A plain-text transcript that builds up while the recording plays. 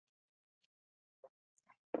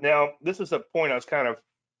Now, this is a point I was kind of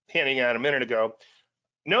hinting at a minute ago.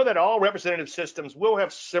 Know that all representative systems will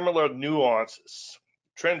have similar nuances,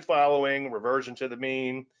 trend following, reversion to the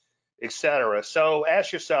mean, etc. So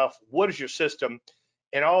ask yourself, what is your system?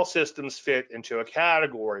 And all systems fit into a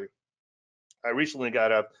category. I recently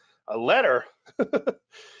got a letter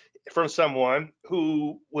from someone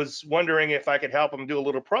who was wondering if I could help them do a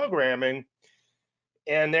little programming,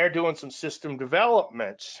 and they're doing some system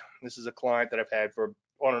development. This is a client that I've had for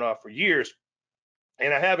on and off for years,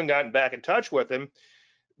 and I haven't gotten back in touch with him.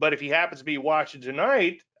 But if he happens to be watching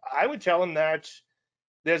tonight, I would tell him that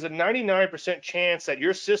there's a 99% chance that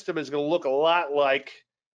your system is going to look a lot like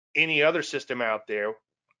any other system out there.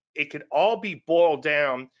 It could all be boiled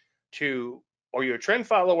down to, are you a trend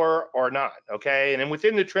follower or not? Okay. And then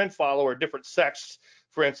within the trend follower, different sects,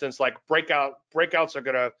 for instance, like breakouts are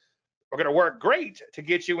gonna work great to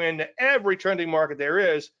get you into every trending market there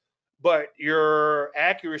is, but your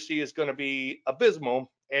accuracy is going to be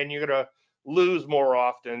abysmal and you're going to lose more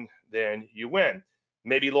often than you win.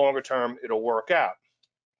 Maybe longer term it'll work out.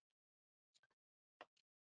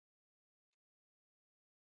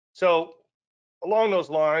 So along those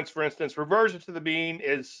lines, for instance, reversion to the mean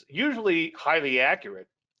is usually highly accurate.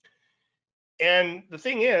 And the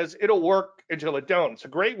thing is, it'll work until it don't. It's a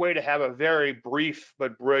great way to have a very brief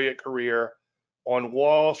but brilliant career on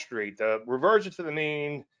Wall Street. The reversion to the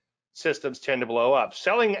mean systems tend to blow up.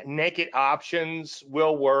 Selling naked options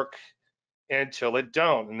will work until it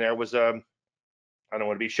don't. And there was I don't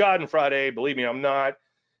want to be schadenfreude, believe me, I'm not,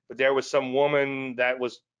 but there was some woman that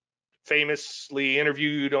was famously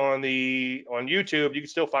interviewed on YouTube. You can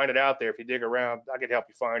still find it out there if you dig around. I could help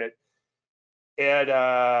you find it. And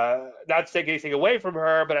not to take anything away from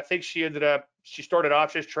her, but I think she started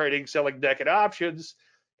options trading, selling naked options,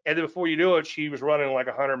 and then before you knew it, she was running like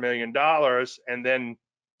 $100 million, and then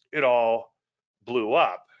it all blew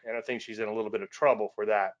up. And I think she's in a little bit of trouble for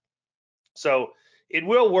that. So it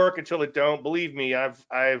will work until it don't. Believe me, I've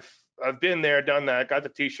been there, done that, got the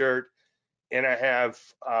T-shirt, and I have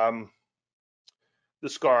the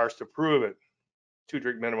scars to prove it.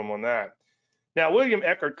 2-drink minimum on that. Now, William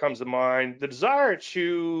Eckert comes to mind. The desire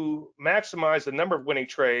to maximize the number of winning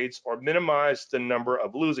trades or minimize the number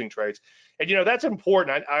of losing trades. And, that's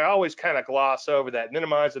important. I always kind of gloss over that,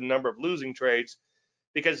 minimize the number of losing trades,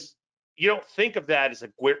 because you don't think of that as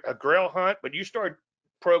a grail hunt, but you start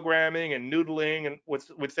programming and noodling and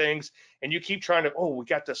with things, and you keep trying to, we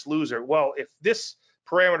got this loser. Well, if this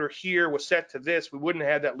parameter here was set to this, we wouldn't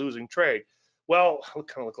have that losing trade. Well, it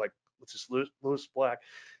kind of look like, let's just lose black.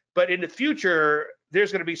 But in the future,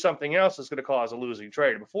 there's going to be something else that's going to cause a losing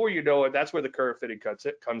trade. Before you know it, that's where the curve fitting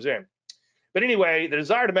comes in. But anyway, the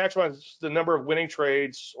desire to maximize the number of winning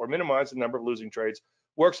trades or minimize the number of losing trades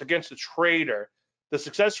works against the trader. The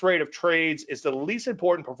success rate of trades is the least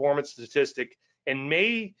important performance statistic and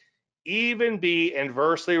may even be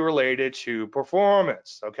inversely related to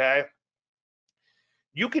performance, okay?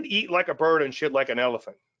 You could eat like a bird and shit like an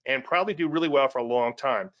elephant and probably do really well for a long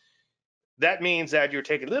time. That means that you're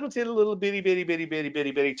taking little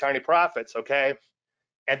bitty tiny profits, okay?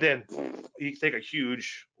 And then you take a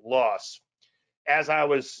huge loss. As I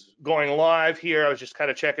was going live here, I was just kind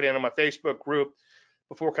of checking in on my Facebook group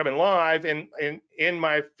before coming live, and in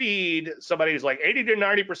my feed, somebody's like 80 to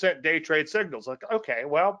 90% day trade signals. Like, okay,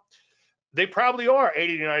 well, they probably are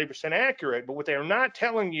 80 to 90% accurate, but what they're not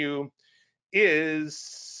telling you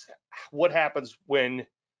is what happens when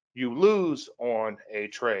you lose on a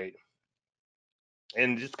trade.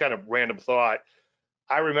 And just kind of random thought,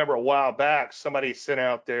 I remember a while back, somebody sent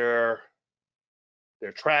out their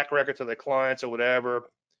track record to the clients or whatever,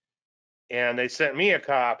 and they sent me a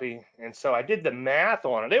copy. And so I did the math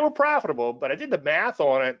on it. They were profitable, but I did the math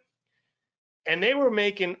on it, and they were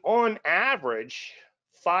making on average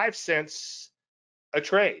 5 cents a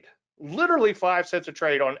trade, literally 5 cents a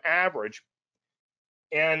trade on average.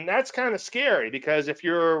 And that's kind of scary, because if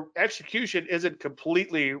your execution isn't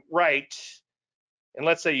completely right, and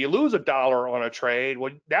let's say you lose $1 on a trade,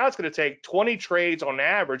 well, now it's going to take 20 trades on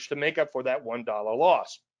average to make up for that $1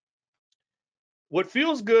 loss. What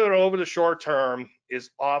feels good over the short term is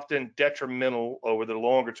often detrimental over the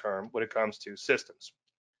longer term when it comes to systems.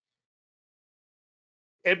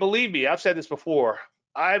 And believe me, I've said this before,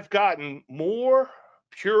 I've gotten more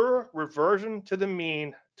pure reversion to the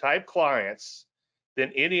mean type clients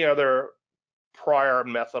than any other prior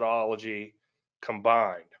methodology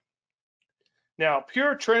combined. Now,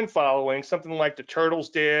 pure trend following, something like the Turtles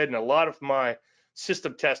did, and a lot of my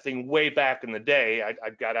system testing way back in the day, I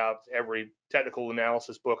got out every technical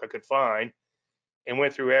analysis book I could find and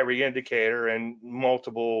went through every indicator and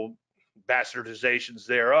multiple bastardizations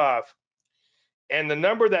thereof. And the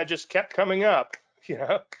number that just kept coming up,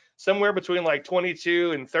 somewhere between like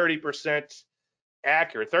 22 and 30%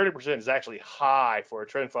 accurate. 30% is actually high for a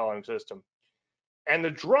trend following system. And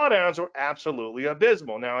the drawdowns were absolutely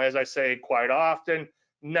abysmal. Now, as I say quite often,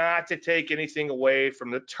 not to take anything away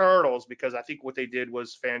from the turtles, because I think what they did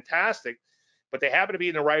was fantastic, but they happen to be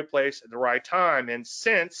in the right place at the right time. And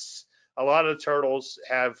since a lot of the turtles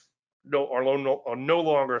are no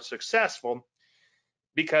longer successful,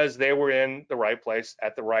 because they were in the right place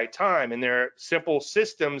at the right time, and their simple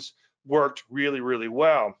systems worked really, really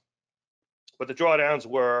well. But the drawdowns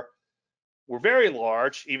were very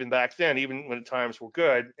large even back then, even when the times were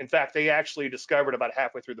good. In fact, they actually discovered about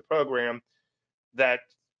halfway through the program that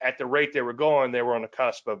at the rate they were going, they were on the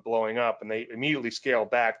cusp of blowing up, and they immediately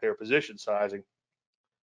scaled back their position sizing.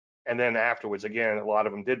 And then afterwards, again, a lot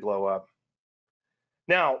of them did blow up.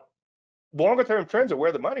 Now, longer term trends are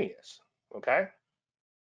where the money is, okay?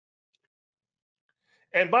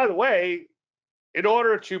 And by the way, in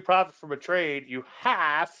order to profit from a trade, you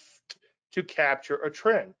have to capture a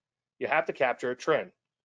trend. You have to capture a trend.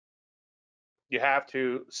 You have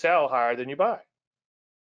to sell higher than you buy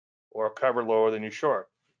or cover lower than you short.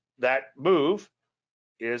 That move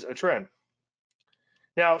is a trend.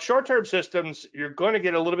 Now, short-term systems, you're going to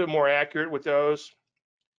get a little bit more accurate with those.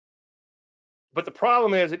 But the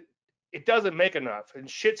problem is it doesn't make enough, and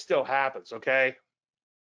shit still happens, okay?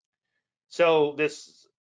 So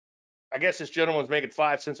I guess this gentleman's making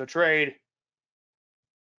 5 cents a trade.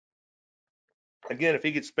 Again, if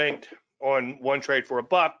he gets spanked on one trade for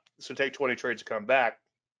 $1, it's going to take 20 trades to come back.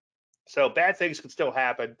 So bad things can still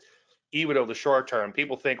happen, even over the short term.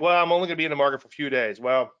 People think, well, I'm only going to be in the market for a few days.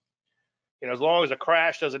 Well, as long as a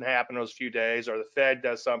crash doesn't happen those few days, or the Fed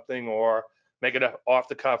does something, or make an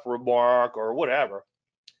off-the-cuff remark, or whatever.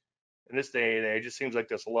 In this day and age, it seems like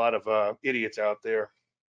there's a lot of idiots out there.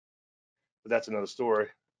 But that's another story.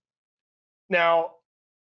 Now,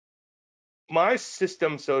 my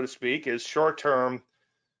system, so to speak, is short-term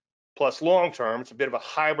plus long-term. It's a bit of a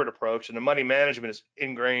hybrid approach, and the money management is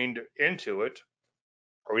ingrained into it,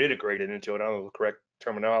 or integrated into it. I don't know the correct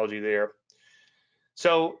terminology there.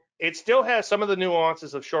 So it still has some of the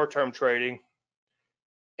nuances of short-term trading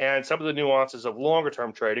and some of the nuances of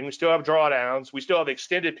longer-term trading. We still have drawdowns. We still have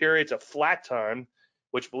extended periods of flat time,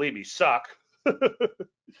 which, believe me, suck.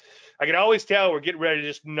 I can always tell we're getting ready to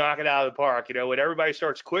just knock it out of the park. When everybody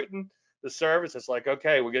starts quitting the service, it's like,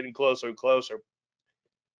 okay, we're getting closer and closer.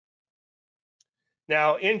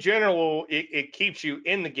 Now, in general, it keeps you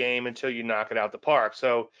in the game until you knock it out the park.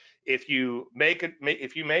 So if you make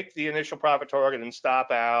the initial profit target and stop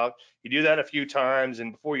out, you do that a few times,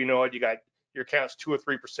 and before you know it, you got your account's 2 or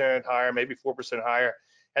 3% higher, maybe 4% higher,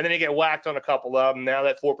 and then you get whacked on a couple of them. Now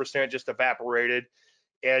that 4% just evaporated,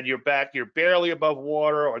 and you're back, you're barely above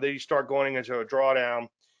water, or then you start going into a drawdown,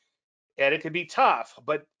 and it can be tough.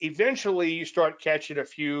 But eventually, you start catching a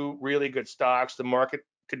few really good stocks. The market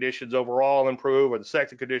conditions overall improve, or the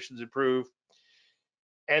sector conditions improve,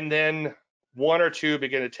 and then one or two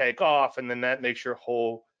begin to take off, and then that makes your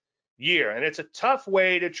whole year. And it's a tough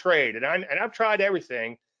way to trade, and I've tried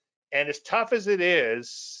everything, and as tough as it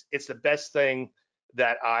is, it's the best thing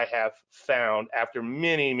that I have found after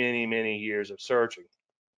many, many, many years of searching.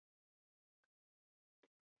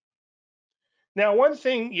 Now, one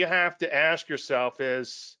thing you have to ask yourself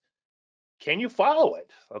is, can you follow it?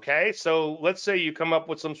 Okay, so let's say you come up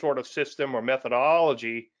with some sort of system or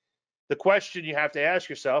methodology. The question you have to ask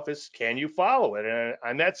yourself is, can you follow it? And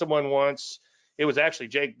I met someone once, it was actually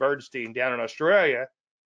Jake Bernstein down in Australia.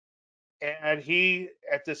 And he,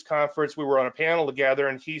 at this conference, we were on a panel together,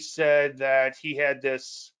 and he said that he had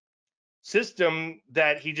this system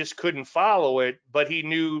that he just couldn't follow it, but he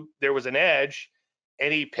knew there was an edge,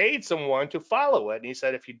 and he paid someone to follow it. And he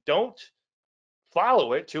said, if you don't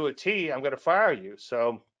follow it to a T, I'm going to fire you.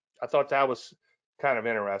 So I thought that was kind of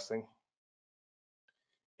interesting.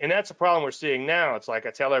 And that's a problem we're seeing now. It's like I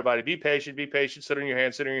tell everybody, be patient, sit on your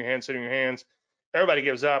hands, sit on your hands, sit on your hands. Everybody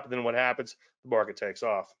gives up, and then what happens? The market takes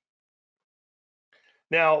off.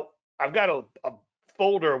 Now, I've got a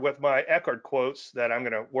folder with my Eckhart quotes that I'm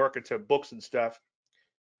going to work into books and stuff.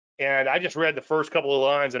 And I just read the first couple of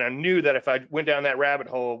lines, and I knew that if I went down that rabbit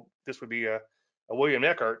hole, this would be a William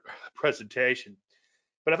Eckhart presentation.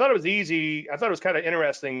 But I thought it was easy. I thought it was kind of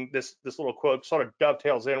interesting. This little quote sort of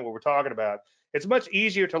dovetails in what we're talking about. It's much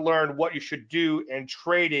easier to learn what you should do in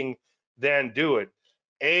trading than do it.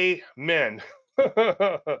 Amen.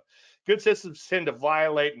 Good systems tend to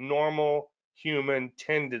violate normal human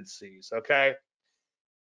tendencies, okay?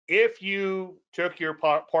 If you took your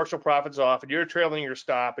partial profits off and you're trailing your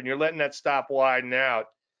stop and you're letting that stop widen out,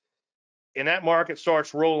 and that market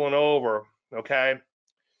starts rolling over, okay,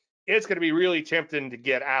 it's going to be really tempting to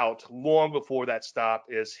get out long before that stop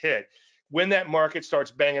is hit. When that market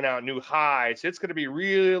starts banging out new highs, it's going to be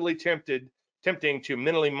really tempting to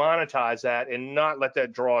mentally monetize that and not let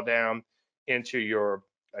that draw down into your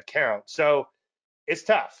account. So it's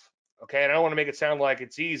tough. Okay. And I don't want to make it sound like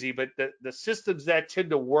it's easy, but the systems that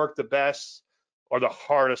tend to work the best are the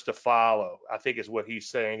hardest to follow, I think is what he's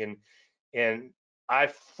saying. And I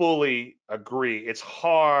fully agree. It's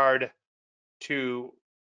hard to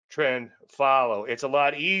trend follow. It's a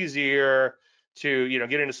lot easier to,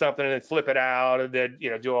 get into something and then flip it out and then,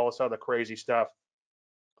 do all this other crazy stuff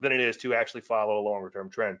than it is to actually follow a longer term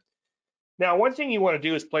trend. Now, one thing you want to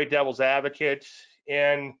do is play devil's advocate.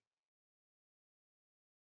 And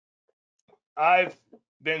I've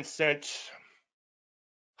been sent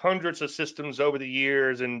hundreds of systems over the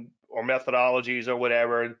years or methodologies or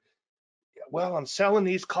whatever. Well, I'm selling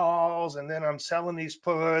these calls and then I'm selling these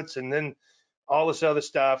puts and then all this other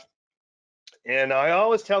stuff. And I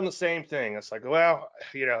always tell them the same thing. It's like, well,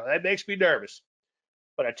 that makes me nervous.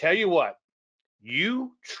 But I tell you what,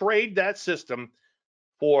 you trade that system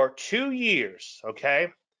for 2 years, okay?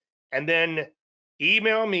 And then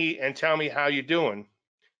email me and tell me how you're doing.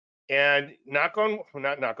 And not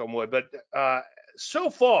knock on wood, but so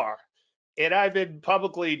far, and I've been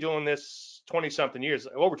publicly doing this 20 something years,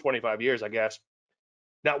 over 25 years, I guess.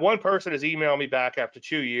 Not one person has emailed me back after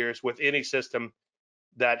 2 years with any system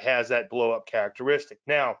that has that blow up characteristic.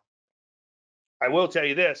 Now, I will tell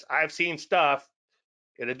you this, I've seen stuff,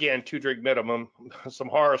 and again, 2-drink minimum, some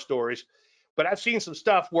horror stories, but I've seen some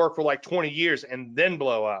stuff work for like 20 years and then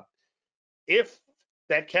blow up. If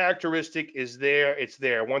that characteristic is there, it's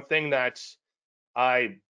there. One thing that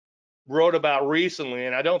I wrote about recently,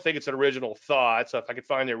 and I don't think it's an original thought, so if I could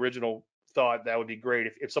find the original thought, that would be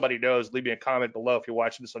great. If somebody knows, leave me a comment below if you're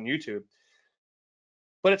watching this on YouTube.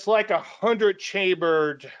 But it's like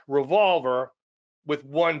 100-chambered revolver with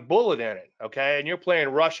one bullet in it, okay? And you're playing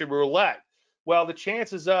Russian roulette. Well, the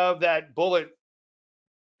chances of that bullet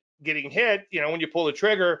getting hit, when you pull the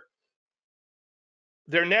trigger,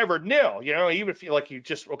 they're never nil. Even if you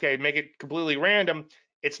just make it completely random,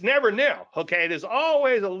 it's never nil. Okay, there's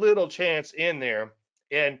always a little chance in there,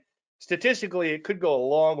 and statistically, it could go a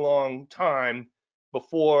long, long time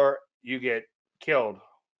before you get killed,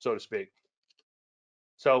 so to speak.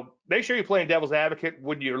 So make sure you're playing devil's advocate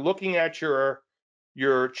when you're looking at your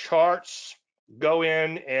charts. Go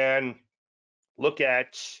in and look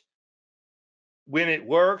at when it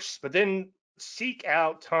works, but then seek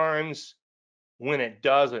out times when it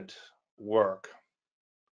doesn't work.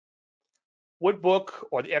 What book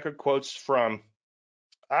or the Eckert quotes from?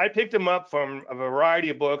 I picked them up from a variety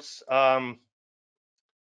of books. I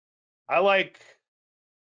like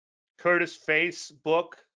Curtis Faith's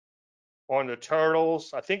book on the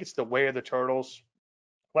turtles. I think it's The Way of the Turtles.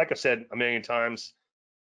 Like I said a million times,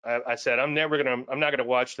 I said I'm not gonna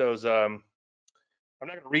watch those. I'm not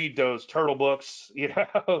gonna read those turtle books,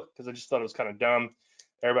 because I just thought it was kind of dumb.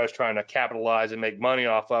 Everybody's trying to capitalize and make money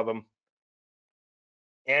off of them.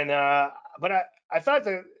 And but I thought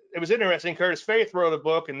that it was interesting. Curtis Faith wrote a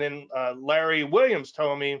book, and then Larry McMillan,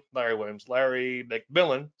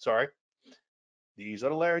 sorry. These are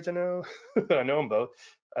the Larrys I know. I know them both.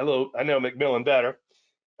 I know McMillan better.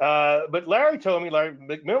 But Larry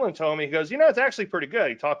McMillan told me, he goes, it's actually pretty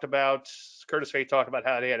good. Curtis Faith talked about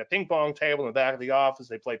how they had a ping pong table in the back of the office.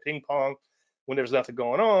 They played ping pong when there was nothing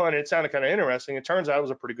going on. And it sounded kind of interesting. It turns out it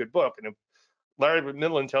was a pretty good book. And if Larry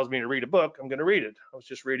McMillan tells me to read a book, I'm going to read it. I was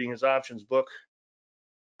just reading his options book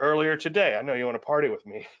earlier today. I know you want to party with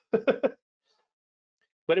me.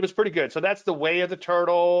 But it was pretty good. So that's The Way of the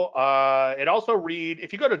Turtle. It also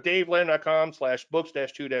if you go to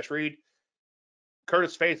daveland.com/books-2-read,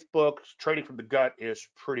 Curtis Faith's book, Trading from the Gut, is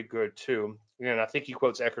pretty good too. And I think he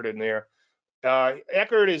quotes Eckert in there.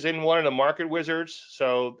 Eckert is in one of the market wizards,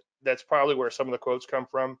 so that's probably where some of the quotes come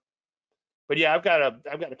from. But yeah, I've got a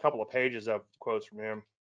couple of pages of quotes from him.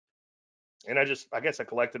 And I guess I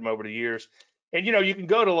collected them over the years. And you can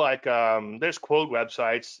go to there's quote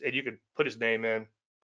websites and you can put his name in